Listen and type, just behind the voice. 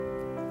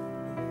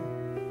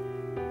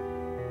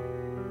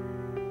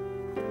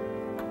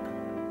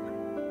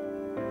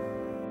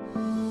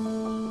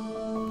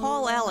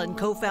Allen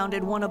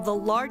co-founded one of the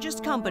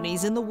largest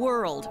companies in the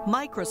world,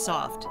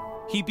 Microsoft.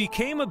 He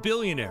became a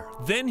billionaire.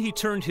 Then he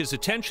turned his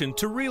attention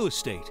to real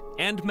estate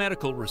and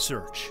medical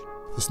research.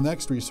 This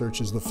next research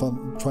is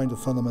trying to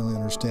fundamentally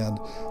understand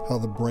how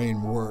the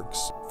brain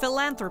works.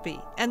 Philanthropy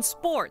and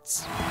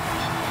sports.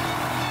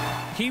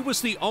 He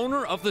was the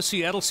owner of the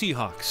Seattle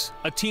Seahawks,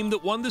 a team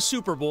that won the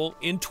Super Bowl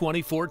in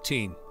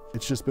 2014.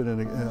 It's just been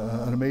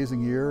an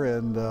amazing year,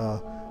 and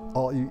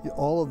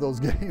all of those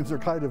games are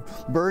kind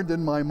of burned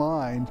in my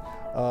mind,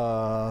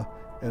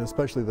 and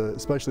especially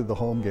the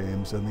home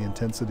games and the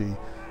intensity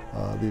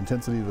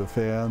of the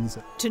fans.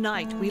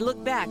 Tonight, we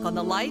look back on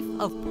the life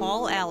of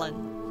Paul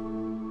Allen.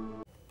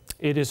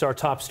 It is our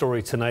top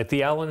story tonight.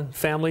 The Allen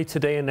family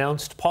today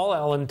announced Paul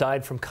Allen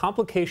died from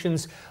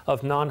complications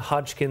of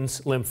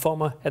non-Hodgkins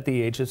lymphoma at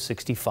the age of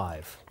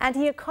 65. And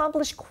he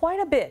accomplished quite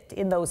a bit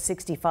in those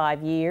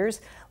 65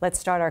 years. Let's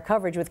start our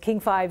coverage with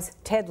King 5's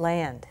Ted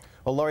Land.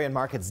 Well, Lori and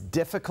Mark, it's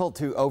difficult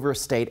to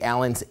overstate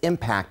Allen's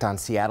impact on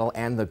Seattle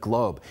and the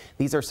globe.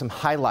 These are some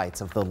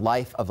highlights of the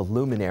life of a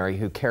luminary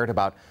who cared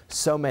about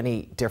so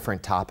many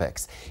different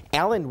topics.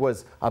 Allen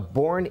was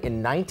born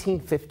in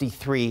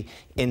 1953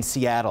 in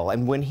Seattle,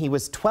 and when he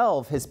was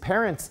 12, his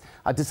parents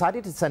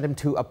decided to send him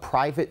to a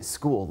private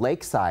school,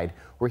 Lakeside,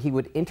 where he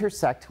would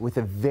intersect with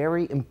a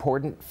very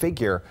important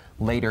figure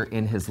later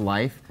in his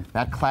life.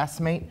 That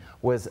classmate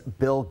was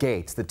Bill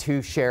Gates. The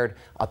two shared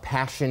a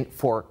passion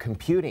for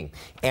computing.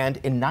 And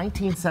in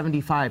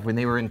 1975, when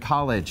they were in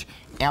college,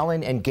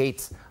 Allen and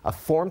Gates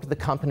formed the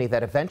company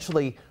that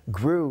eventually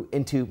grew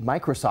into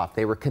Microsoft.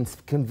 They were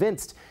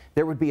convinced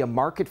there would be a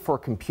market for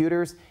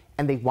computers,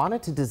 and they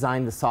wanted to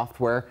design the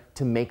software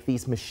to make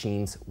these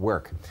machines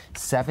work.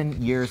 7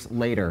 years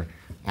later,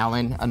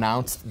 Allen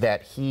announced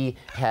that he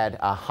had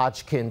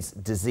Hodgkin's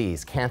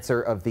disease,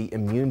 cancer of the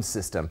immune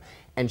system.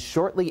 And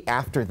shortly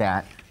after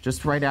that,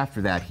 just right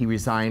after that, he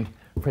resigned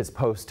his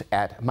post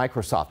at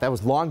Microsoft. That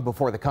was long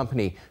before the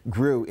company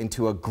grew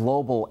into a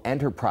global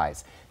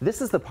enterprise.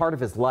 This is the part of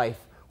his life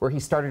where he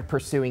started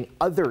pursuing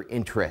other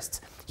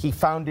interests. He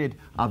founded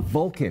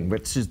Vulcan,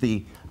 which is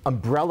the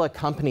umbrella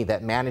company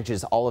that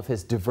manages all of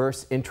his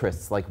diverse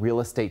interests like real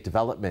estate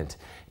development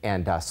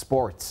and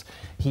sports.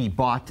 He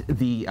bought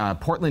the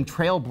Portland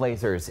Trail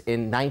Blazers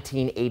in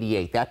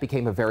 1988. That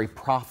became a very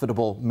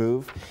profitable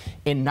move.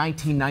 In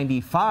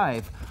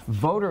 1995,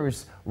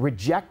 voters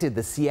rejected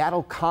the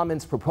Seattle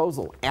Commons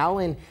proposal.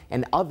 Allen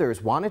and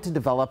others wanted to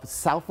develop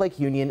South Lake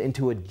Union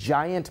into a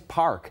giant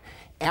park.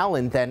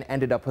 Allen then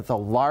ended up with a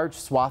large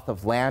swath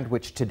of land,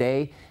 which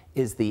today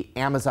is the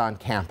Amazon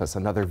campus,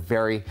 another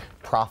very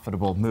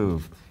profitable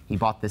move. He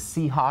bought the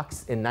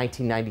Seahawks in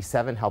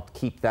 1997, helped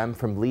keep them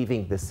from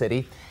leaving the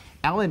city.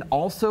 Allen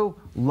also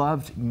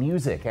loved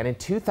music, and in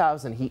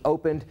 2000 he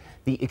opened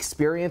the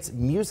Experience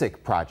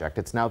Music Project.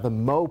 It's now the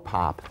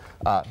Mopop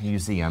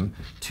Museum.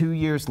 2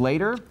 years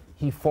later,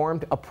 he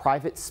formed a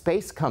private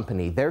space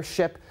company. Their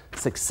ship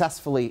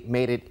successfully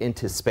made it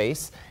into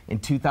space. In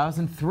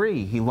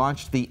 2003, he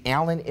launched the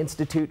Allen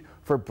Institute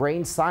for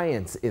Brain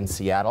Science in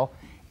Seattle.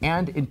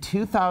 And in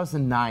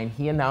 2009,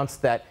 he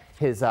announced that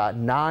his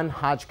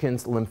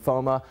non-Hodgkins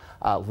lymphoma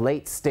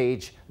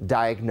late-stage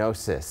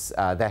diagnosis,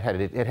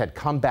 it had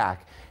come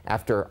back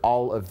after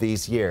all of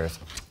these years.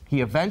 He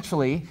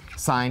eventually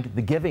signed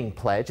the Giving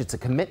Pledge. It's a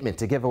commitment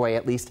to give away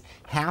at least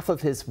half of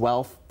his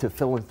wealth to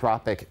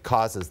philanthropic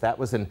causes. That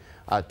was in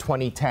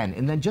 2010.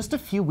 And then just a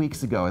few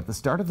weeks ago, at the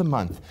start of the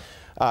month,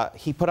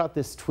 he put out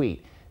this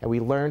tweet, and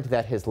we learned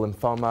that his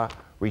lymphoma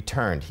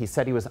returned. He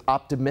said he was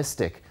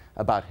optimistic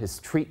about his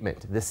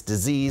treatment. This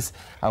disease,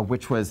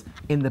 which was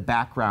in the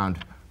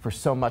background for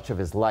so much of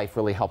his life,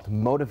 really helped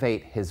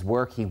motivate his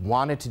work. He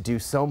wanted to do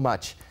so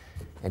much,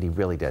 and he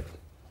really did.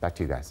 Back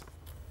to you guys.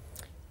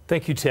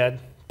 Thank you, Ted.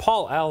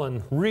 Paul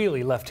Allen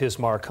really left his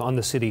mark on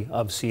the city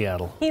of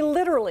Seattle. He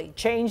literally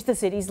changed the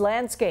city's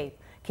landscape.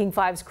 King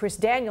 5's Chris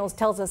Daniels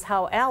tells us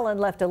how Allen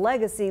left a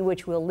legacy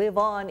which will live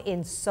on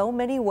in so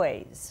many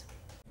ways.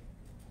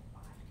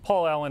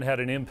 Paul Allen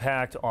had an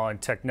impact on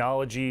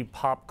technology,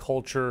 pop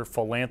culture,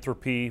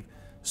 philanthropy,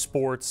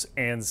 sports,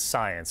 and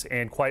science,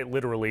 and quite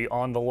literally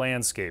on the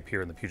landscape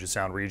here in the Puget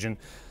Sound region.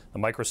 The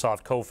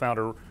Microsoft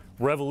co-founder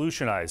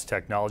revolutionized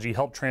technology,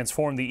 helped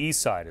transform the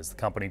East Side as the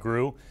company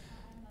grew.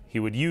 He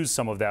would use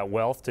some of that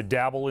wealth to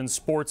dabble in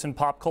sports and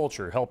pop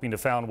culture, helping to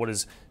found what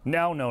is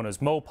now known as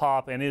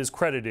Mopop and is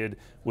credited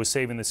with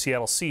saving the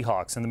Seattle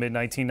Seahawks in the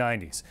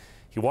mid-1990s.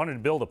 He wanted to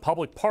build a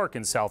public park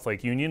in South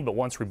Lake Union, but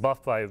once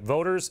rebuffed by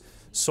voters,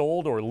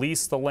 sold or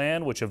leased the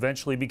land, which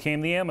eventually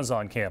became the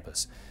Amazon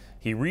campus.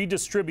 He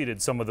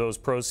redistributed some of those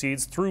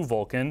proceeds through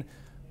Vulcan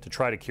to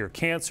try to cure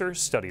cancer,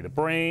 study the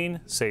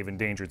brain, save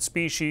endangered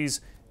species,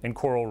 and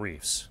coral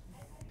reefs.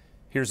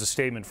 Here's a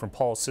statement from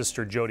Paul's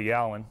sister, Jody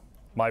Allen.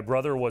 My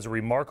brother was a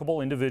remarkable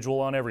individual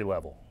on every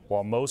level.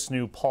 While most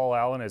knew Paul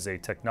Allen as a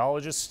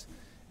technologist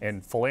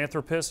and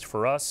philanthropist,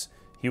 for us,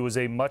 he was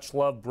a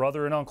much-loved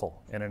brother and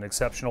uncle and an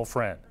exceptional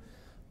friend.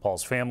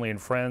 Paul's family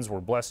and friends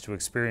were blessed to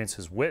experience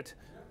his wit,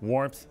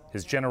 warmth,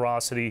 his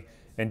generosity,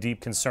 and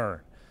deep concern.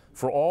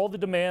 For all the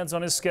demands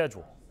on his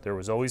schedule, There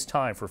was always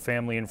time for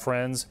family and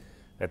friends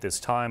at this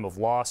time of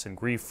loss and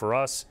grief for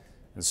us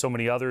and so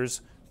many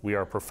others. We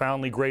are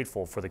profoundly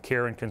grateful for the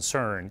care and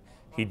concern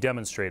he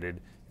demonstrated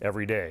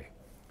every day.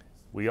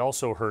 We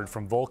also heard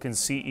from Vulcan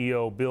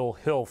CEO Bill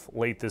Hilf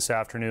late this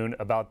afternoon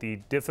about the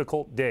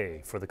difficult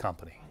day for the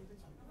company.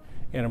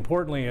 And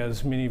importantly,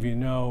 as many of you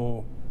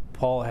know,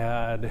 Paul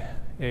had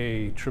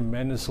a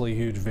tremendously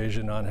huge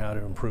vision on how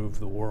to improve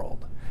the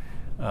world.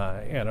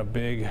 And a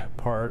big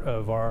part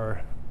of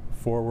our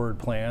forward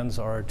plans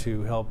are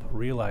to help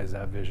realize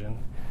that vision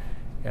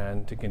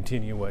and to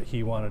continue what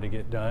he wanted to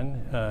get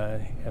done.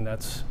 And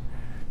that's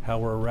how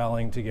we're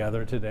rallying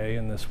together today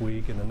and this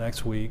week and the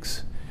next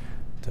weeks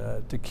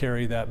to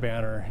carry that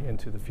banner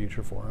into the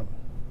future for him.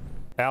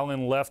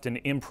 Allen left an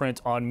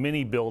imprint on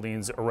many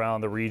buildings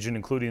around the region,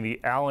 including the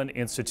Allen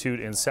Institute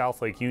in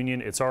South Lake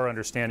Union. It's our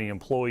understanding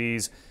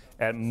employees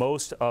at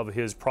most of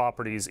his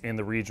properties in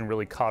the region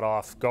really caught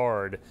off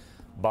guard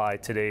by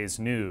today's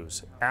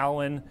news.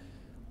 Allen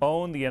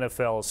owned the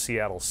NFL's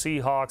Seattle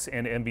Seahawks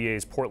and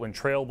NBA's Portland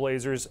Trail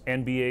Blazers.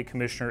 NBA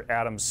Commissioner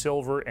Adam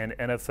Silver and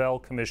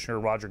NFL Commissioner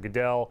Roger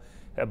Goodell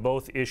have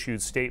both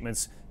issued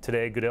statements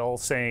today. Goodell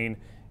saying,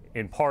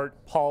 in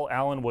part, Paul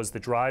Allen was the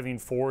driving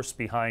force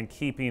behind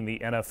keeping the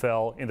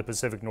NFL in the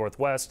Pacific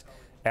Northwest,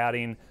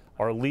 adding,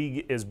 our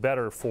league is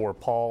better for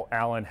Paul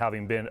Allen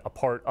having been a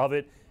part of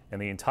it, and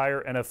the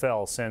entire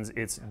NFL sends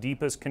its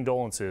deepest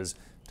condolences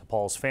to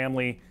Paul's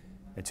family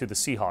and to the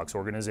Seahawks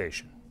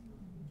organization.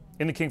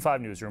 In the King 5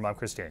 newsroom, I'm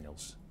Chris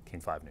Daniels, King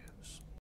 5 News.